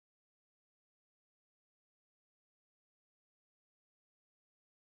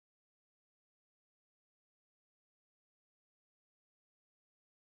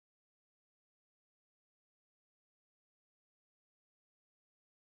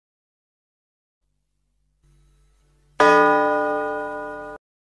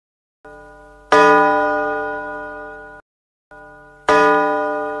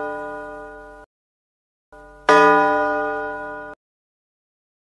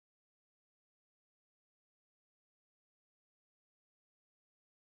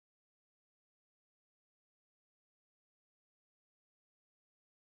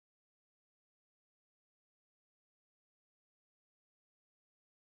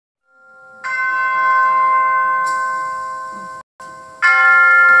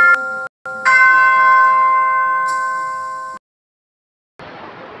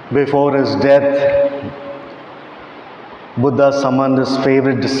Before his death, Buddha summoned his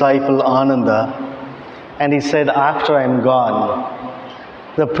favorite disciple Ananda, and he said, after I am gone,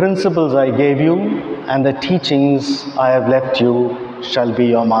 the principles I gave you and the teachings I have left you shall be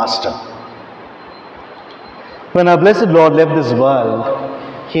your master. When our blessed Lord left this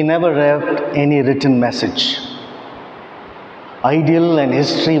world, he never left any written message. Ideal and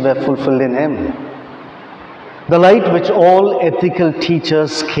history were fulfilled in him. The light which all ethical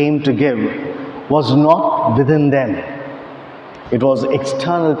teachers came to give was not within them. It was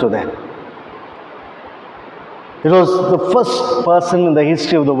external to them. It was the first person in the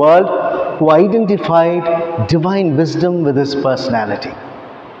history of the world who identified divine wisdom with his personality.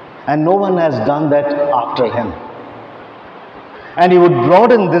 And no one has done that after him. And he would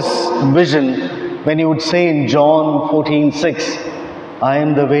broaden this vision when he would say in John 14:6, I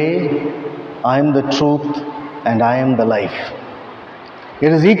am the way, I am the truth, and I am the life.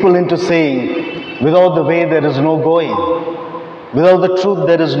 It is equivalent to saying, without the way there is no going, without the truth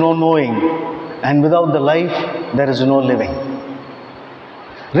there is no knowing, and without the life there is no living.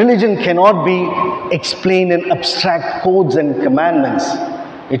 Religion cannot be explained in abstract codes and commandments.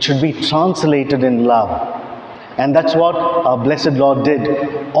 It should be translated in love. And that's what our blessed Lord did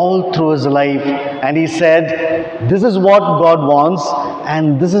all through his life. And he said, this is what God wants,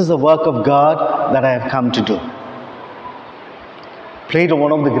 and this is the work of God that I have come to do. Plato,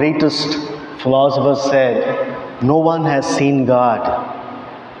 one of the greatest philosophers, said, no one has seen God.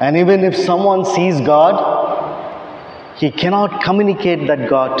 And even if someone sees God, he cannot communicate that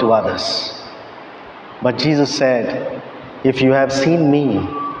God to others. But Jesus said, if you have seen me,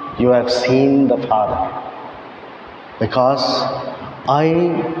 you have seen the Father. Because I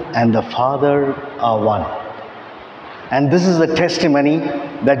and the Father are one. And this is the testimony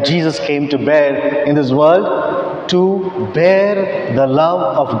that Jesus came to bear in this world, to bear the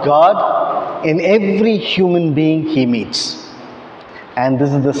love of God in every human being he meets. And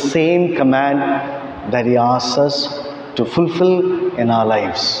this is the same command that he asks us to fulfill in our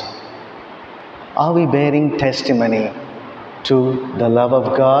lives. Are we bearing testimony to the love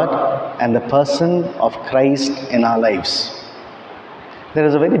of God and the person of Christ in our lives? There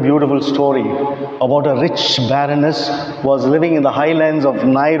is a very beautiful story about a rich baroness who was living in the highlands of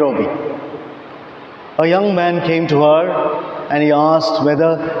Nairobi. A young man came to her and he asked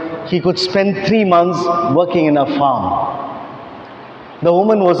whether he could spend 3 months working in a farm. The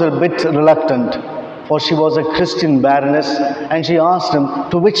woman was a bit reluctant, for she was a Christian baroness, and she asked him,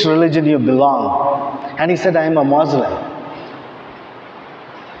 to which religion you belong? And he said, I am a Muslim.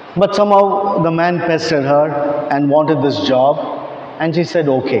 But somehow the man pestered her and wanted this job, and she said,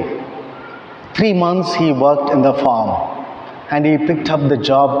 okay. 3 months he worked in the farm, and he picked up the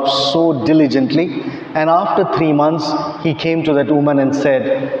job so diligently, and after 3 months he came to that woman and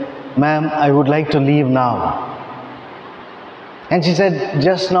said, ma'am, I would like to leave now. And she said,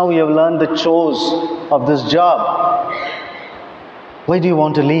 just now you have learned the chores of this job. Why do you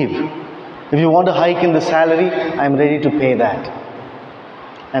want to leave? If you want a hike in the salary, I am ready to pay that.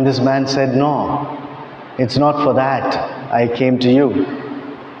 And this man said, no, it's not for that I came to you.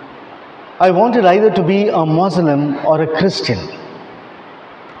 I wanted either to be a Muslim or a Christian.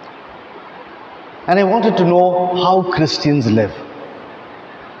 And I wanted to know how Christians live.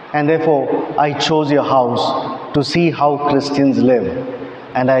 And therefore, I chose your house to see how Christians live.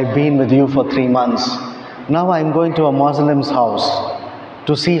 And I've been with you for 3 months. Now I'm going to a Muslim's house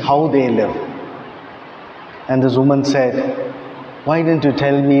to see how they live. And this woman said, why didn't you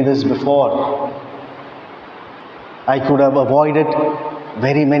tell me this before? I could have avoided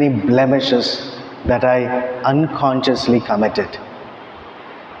very many blemishes that I unconsciously committed.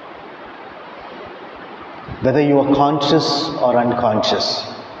 Whether you are conscious or unconscious,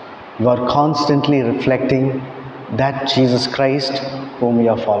 you are constantly reflecting that Jesus Christ whom you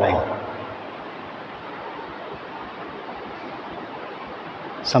are following.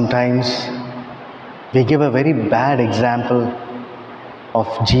 Sometimes we give a very bad example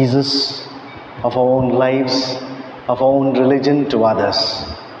of Jesus, of our own lives, of our own religion to others.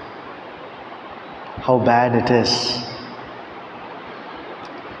 How bad it is.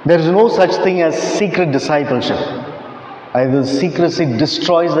 There is no such thing as secret discipleship. Either secrecy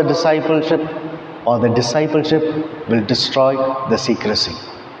destroys the discipleship, or the discipleship will destroy the secrecy.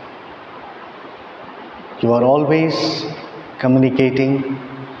 You are always communicating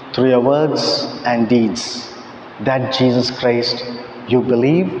through your words and deeds that Jesus Christ you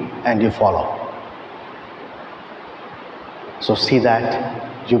believe and you follow. So see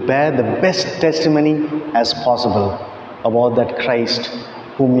that you bear the best testimony as possible about that Christ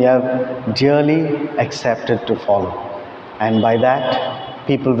whom you have dearly accepted to follow. And by that,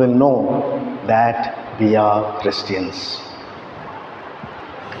 people will know that we are Christians.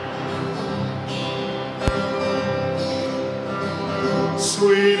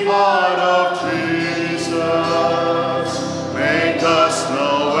 Sweet heart of Jesus, make us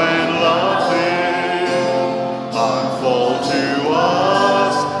know and love Him. Unfold to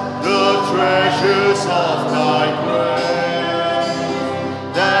us the treasures of Thy grace.